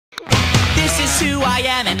This is who I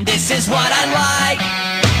am and this is what I like.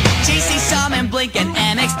 GC, Sum, and Blink and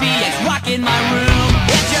MXPX rocking my room.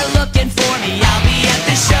 If you're looking for me, I'll be at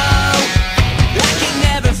the show. I can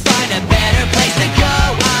never find a better place to go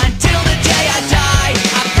until the day I die.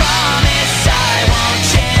 I promise I won't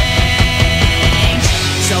change.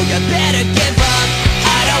 So you better give up.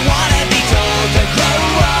 I don't wanna be told to grow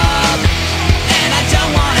up, and I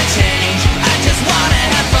don't wanna change. I just wanna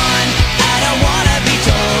have fun. I don't wanna be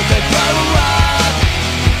told to grow up,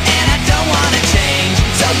 and I don't wanna change.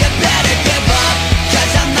 So you better give up,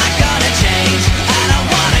 'cause I'm not gonna change. I don't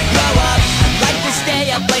wanna grow up. I'd like to stay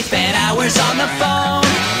up late, spend hours on the phone,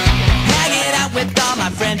 hanging out with all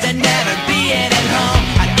my friends and never being at home.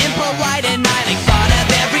 I'm impolite and I make fun of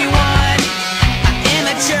everyone. I'm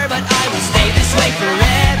immature but I will stay this way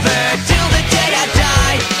forever, till the day I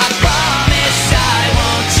die. I promise I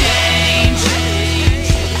won't change.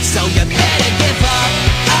 So you better give up.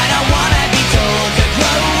 I don't wanna be told to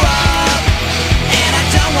grow up, and I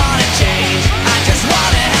don't wanna change. I just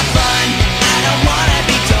wanna have fun. I don't wanna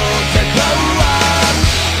be told to grow up,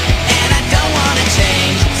 and I don't wanna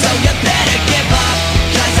change. So you better give up,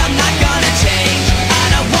 'cause I'm not gonna change. I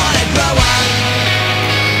don't wanna grow up.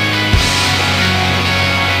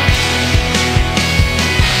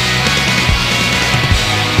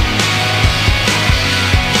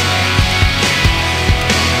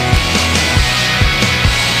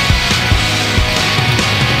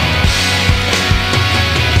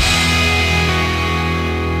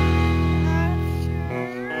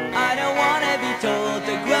 I don't wanna be told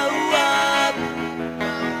to grow up.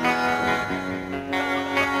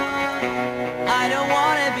 I don't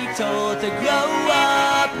wanna be told to grow up.